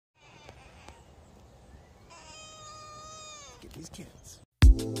these kids.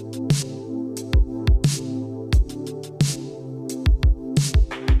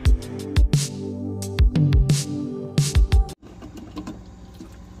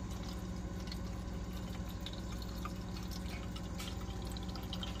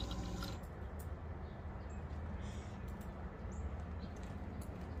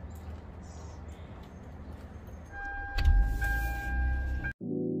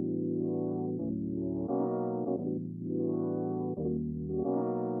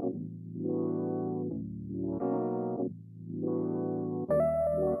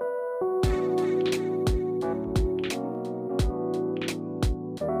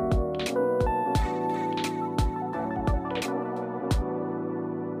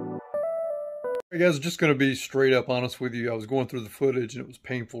 Hey guys, just going to be straight up honest with you. I was going through the footage and it was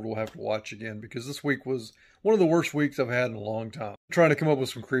painful to have to watch again because this week was one of the worst weeks I've had in a long time. I'm trying to come up with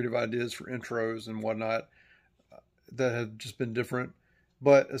some creative ideas for intros and whatnot that have just been different.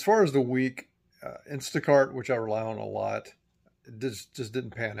 But as far as the week, Instacart, which I rely on a lot, it just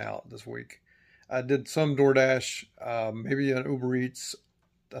didn't pan out this week. I did some DoorDash, maybe an Uber Eats,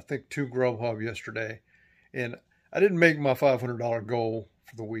 I think 2 Grubhub yesterday. And I didn't make my $500 goal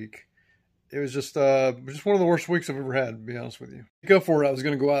for the week. It was just one of the worst weeks I've ever had, to be honest with you. Go for it. I was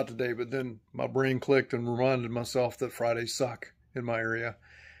going to go out today, but then my brain clicked and reminded myself that Fridays suck in my area.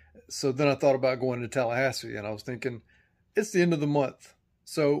 So then I thought about going to Tallahassee, and I was thinking, it's the end of the month,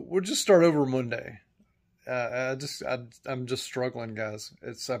 so we'll just start over Monday. I'm just struggling, guys.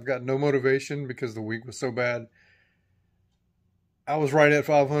 I've got no motivation because the week was so bad. I was right at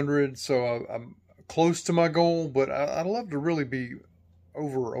 500, so I'm close to my goal, but I'd love to really be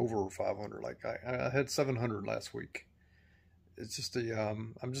over 500. Like I had 700 last week. It's just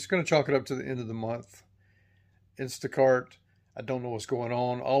I'm just going to chalk it up to the end of the month. Instacart, I don't know what's going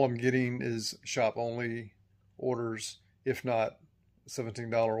on. All I'm getting is shop only orders, if not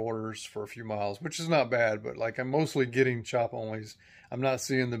 $17 orders for a few miles, which is not bad, but like I'm mostly getting shop onlys. I'm not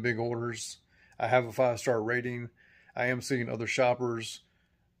seeing the big orders. I have a 5-star rating. I am seeing other shoppers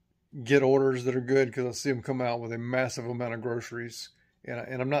get orders that are good because I see them come out with a massive amount of groceries.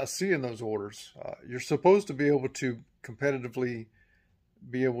 And I'm not seeing those orders. You're supposed to be able to competitively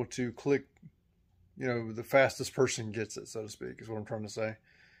be able to click, the fastest person gets it, so to speak, is what I'm trying to say.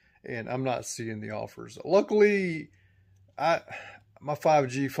 And I'm not seeing the offers. Luckily, my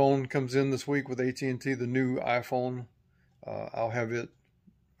 5G phone comes in this week with AT&T, the new iPhone. I'll have it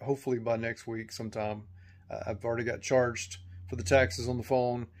hopefully by next week sometime. I've already got charged for the taxes on the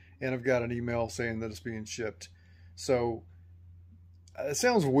phone, and I've got an email saying that it's being shipped. So it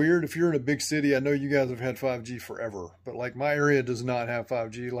sounds weird if you're in a big city. I know you guys have had 5G forever, but like my area does not have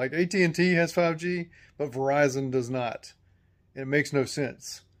 5G. Like AT&T has 5G, but Verizon does not. And it makes no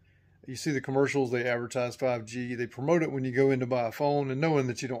sense. You see the commercials, they advertise 5G. They promote it when you go in to buy a phone, and knowing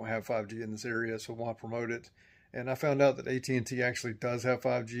that you don't have 5G in this area, so why promote it? And I found out that AT&T actually does have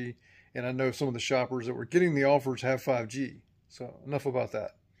 5G, and I know some of the shoppers that were getting the offers have 5G. So enough about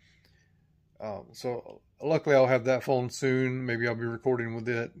that. So luckily I'll have that phone soon. Maybe I'll be recording with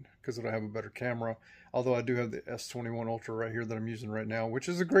it because it'll have a better camera. Although I do have the S21 Ultra right here that I'm using right now, which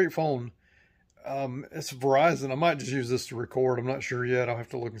is a great phone. It's Verizon. I might just use this to record. I'm not sure yet. I'll have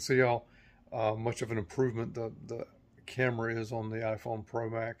to look and see how much of an improvement the camera is on the iPhone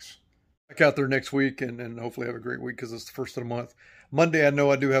Pro Max. Back out there next week and hopefully have a great week because it's the first of the month. Monday, I know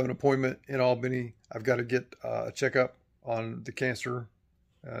I do have an appointment in Albany. I've got to get a checkup on the cancer.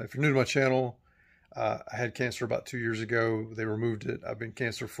 If you're new to my channel, I had cancer about 2 years ago. They removed it. I've been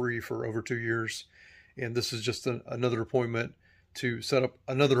cancer-free for over 2 years. And this is just another appointment to set up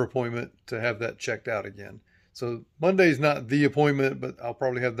another appointment to have that checked out again. So Monday's not the appointment, but I'll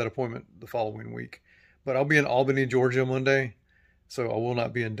probably have that appointment the following week. But I'll be in Albany, Georgia Monday. So I will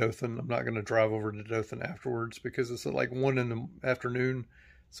not be in Dothan. I'm not going to drive over to Dothan afterwards because it's at like 1 in the afternoon.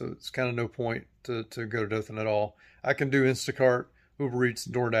 So it's kind of no point to go to Dothan at all. I can do Instacart, Uber Eats,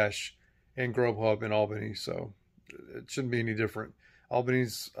 DoorDash, and Grubhub in Albany, so it shouldn't be any different.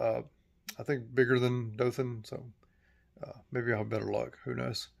 Albany's, I think, bigger than Dothan, so maybe I'll have better luck. Who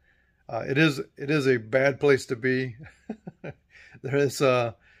knows? It is a bad place to be. It has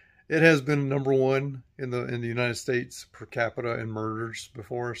been #1 in the United States per capita in murders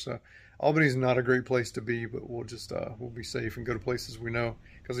before, so Albany's not a great place to be, but we'll just we'll be safe and go to places we know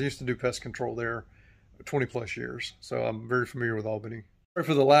because I used to do pest control there 20+ years, so I'm very familiar with Albany. Sorry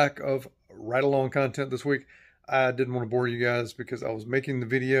for the lack of ride-along content this week. I didn't want to bore you guys because I was making the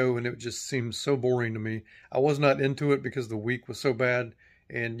video and it just seemed so boring to me. I was not into it because the week was so bad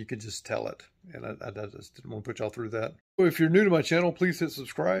and you could just tell it. And I just didn't want to put y'all through that. So if you're new to my channel, please hit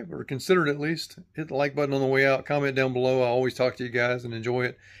subscribe, or consider it at least. Hit the like button on the way out. Comment down below. I always talk to you guys and enjoy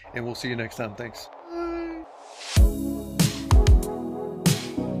it. And we'll see you next time. Thanks. Bye.